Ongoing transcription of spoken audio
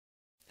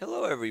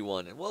Hello,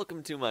 everyone, and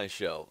welcome to my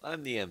show.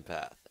 I'm the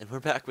Empath, and we're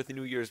back with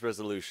New Year's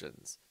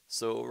resolutions.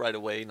 So, right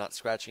away, not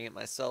scratching it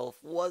myself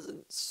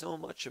wasn't so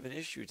much of an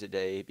issue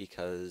today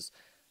because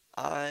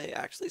I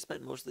actually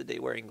spent most of the day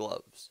wearing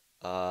gloves.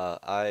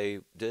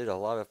 I did a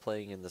lot of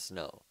playing in the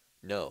snow.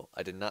 No,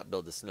 I did not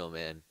build a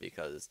snowman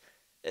because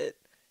it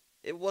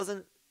it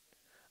wasn't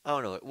I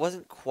don't know, it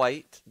wasn't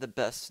quite the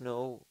best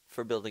snow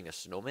for building a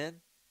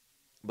snowman,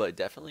 but it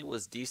definitely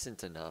was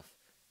decent enough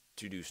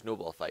to do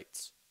snowball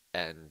fights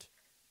and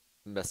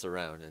mess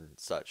around and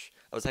such.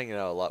 I was hanging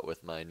out a lot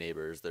with my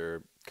neighbors. There are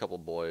a couple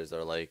boys that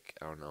are like,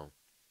 I don't know,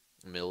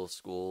 middle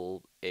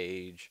school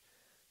age,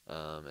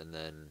 and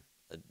then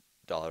a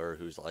daughter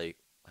who's like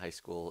high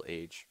school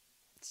age,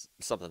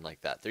 something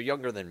like that. They're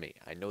younger than me.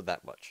 I know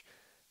that much.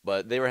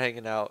 But they were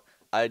hanging out.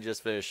 I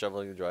just finished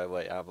shoveling the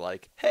driveway. I'm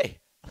like, hey,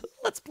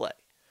 let's play.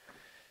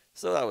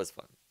 So that was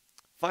fun.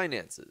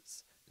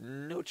 Finances.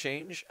 No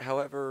change.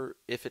 However,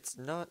 if it's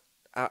not,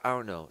 I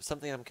don't know,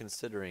 something I'm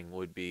considering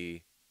would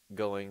be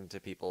going to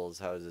people's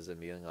houses and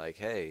being like,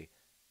 hey,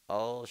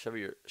 I'll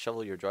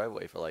shovel your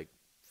driveway for like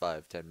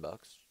 5, $10.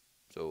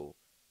 So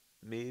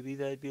maybe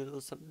that'd be a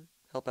little something.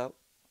 Help out.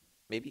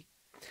 Maybe.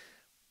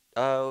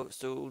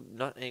 So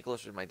not any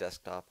closer to my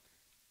desktop.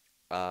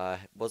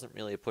 Wasn't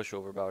really a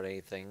pushover about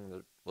anything.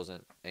 There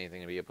wasn't anything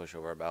to be a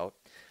pushover about.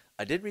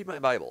 I did read my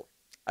Bible.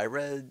 I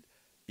read.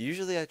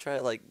 Usually I try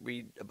to like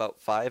read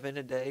about five in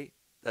a day.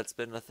 That's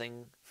been a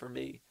thing for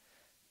me.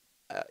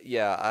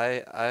 Yeah,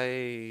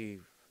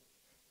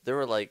 there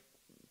were like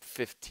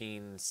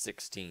 15,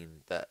 16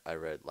 that I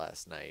read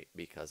last night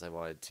because I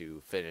wanted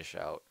to finish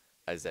out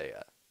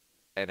Isaiah,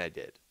 and I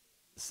did.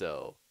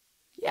 So,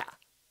 yeah,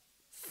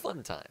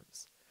 fun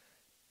times.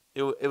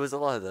 It was a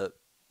lot of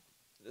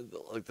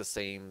like the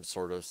same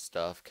sort of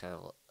stuff, kind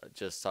of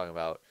just talking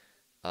about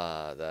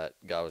that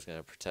God was going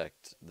to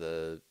protect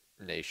the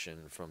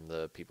nation from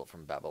the people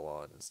from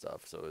Babylon and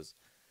stuff. So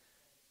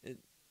it,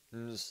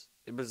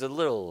 it was a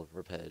little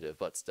repetitive,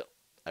 but still,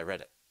 I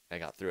read it. I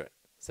got through it.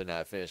 So now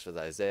I finished with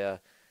Isaiah.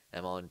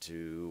 I'm on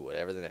to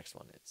whatever the next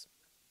one is.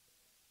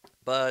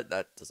 But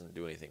that doesn't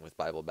do anything with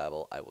Bible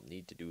Babble. I will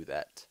need to do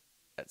that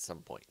at some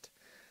point.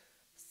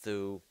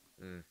 So,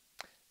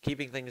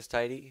 keeping things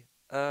tidy.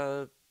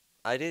 I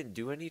didn't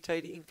do any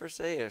tidying per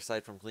se,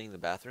 aside from cleaning the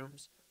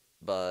bathrooms.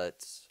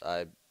 But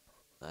I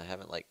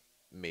haven't like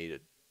made a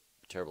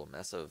terrible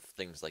mess of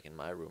things like in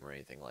my room or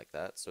anything like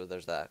that. So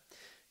there's that.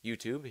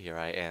 YouTube, here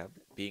I am,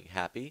 being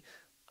happy.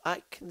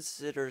 I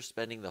consider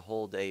spending the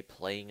whole day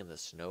playing in the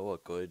snow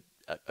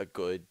a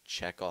good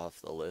check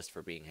off the list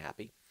for being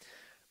happy.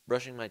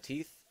 Brushing my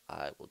teeth,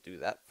 I will do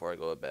that before I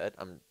go to bed.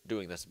 I'm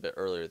doing this a bit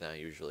earlier than I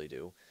usually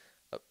do,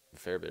 a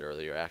fair bit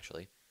earlier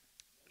actually.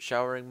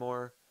 Showering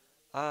more.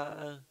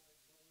 Uh,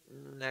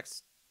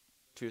 Next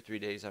 2 or 3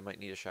 days I might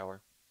need a shower,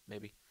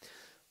 maybe.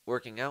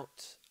 Working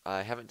out,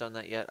 I haven't done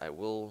that yet. I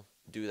will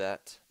do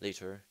that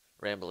later.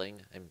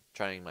 Rambling, I'm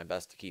trying my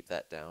best to keep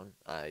that down.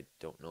 I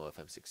don't know if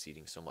I'm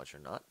succeeding so much or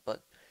not,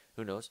 but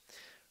who knows.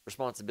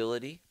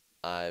 Responsibility,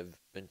 I've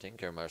been taking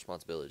care of my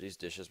responsibilities.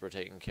 Dishes were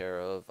taken care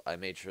of. I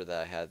made sure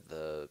that I had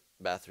the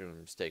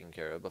bathrooms taken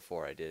care of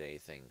before I did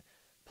anything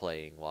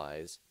playing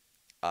wise.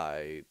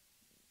 I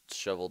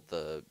shoveled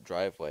the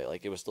driveway.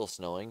 Like, it was still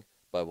snowing,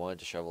 but I wanted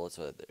to shovel it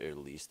so that at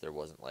least there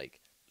wasn't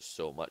like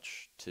so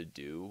much to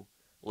do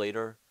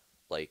later.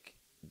 Like,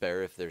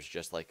 better if there's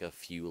just like a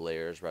few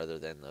layers rather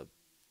than the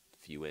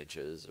few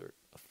inches or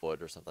a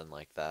foot or something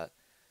like that,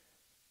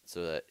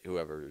 so that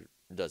whoever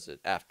does it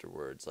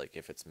afterwards, like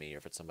if it's me or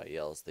if it's somebody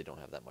else, they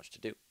don't have that much to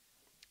do.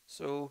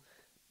 So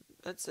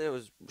I'd say I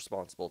was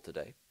responsible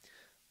today.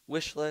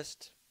 Wish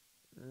list,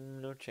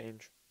 no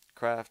change.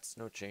 Crafts,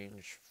 no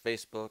change.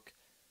 Facebook,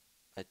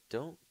 I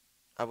don't.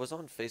 I was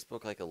on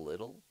Facebook like a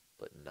little,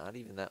 but not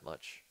even that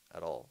much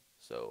at all.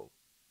 So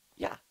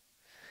yeah,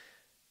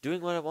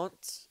 doing what I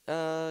want.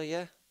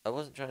 Yeah. I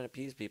wasn't trying to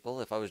appease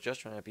people. If I was just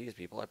trying to appease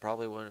people, I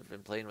probably wouldn't have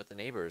been playing with the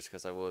neighbors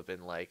because I would have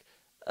been like,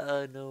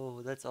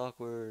 no, that's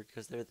awkward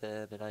because they're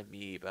them and I'm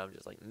me. But I'm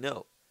just like,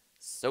 no,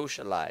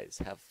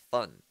 socialize, have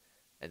fun.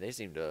 And they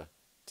seem to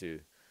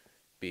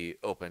be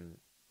open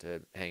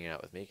to hanging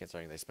out with me,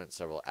 considering they spent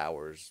several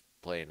hours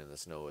playing in the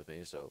snow with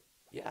me. So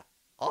yeah,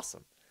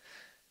 awesome.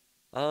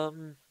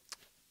 Um,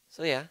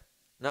 so yeah,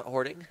 not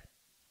hoarding.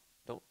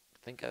 Don't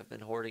think I've been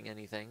hoarding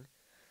anything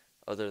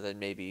other than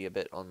maybe a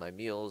bit on my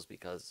meals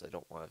because I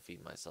don't want to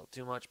feed myself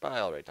too much, but I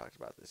already talked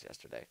about this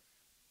yesterday.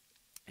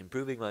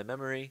 Improving my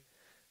memory.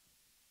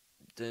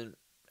 Didn't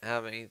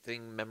have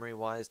anything memory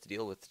wise to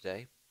deal with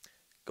today.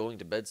 Going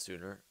to bed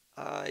sooner.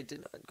 I did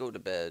not go to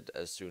bed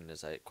as soon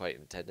as I quite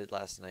intended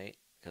last night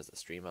because the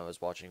stream I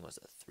was watching was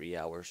a 3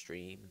 hour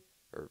stream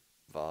or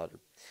VOD.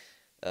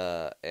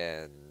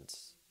 And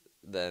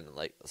then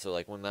like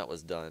when that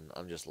was done,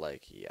 I'm just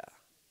like, yeah,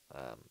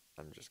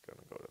 I'm just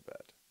gonna go to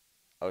bed.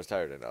 I was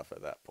tired enough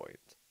at that point,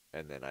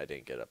 and then I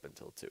didn't get up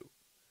until 2.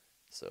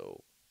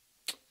 So,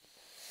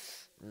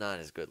 not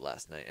as good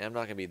last night. And I'm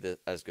not going to be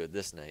as good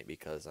this night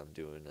because I'm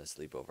doing a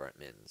sleepover at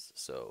Min's.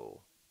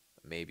 So,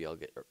 maybe I'll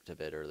get to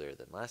bed earlier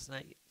than last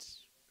night.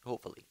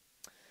 Hopefully.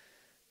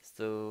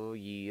 So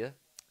yeah,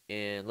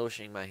 and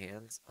lotioning my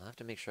hands. I'll have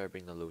to make sure I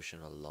bring the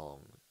lotion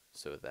along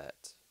so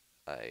that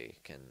I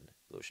can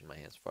lotion my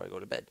hands before I go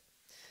to bed.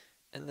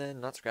 And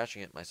then not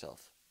scratching it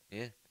myself.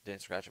 Yeah,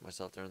 didn't scratch it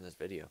myself during this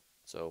video.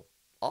 So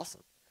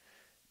awesome.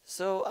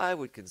 So I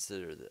would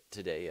consider that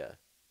today a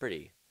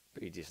pretty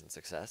decent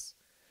success.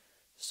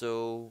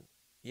 So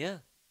yeah,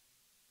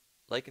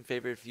 like and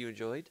favorite if you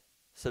enjoyed.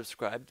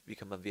 Subscribe to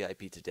become a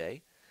VIP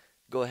today.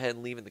 Go ahead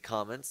and leave in the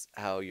comments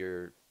how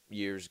your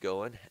year's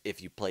going.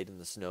 If you played in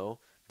the snow,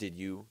 did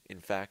you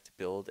in fact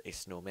build a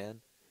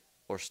snowman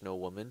or snow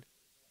woman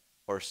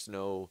or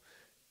snow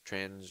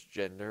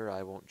transgender?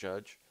 I won't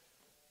judge.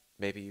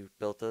 Maybe you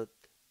built a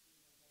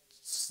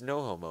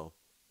snow homo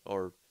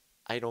or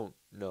I don't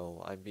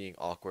know. I'm being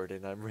awkward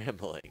and I'm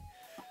rambling.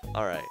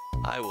 Alright,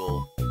 I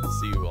will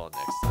see you all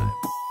next time.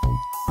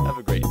 Have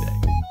a great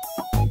day.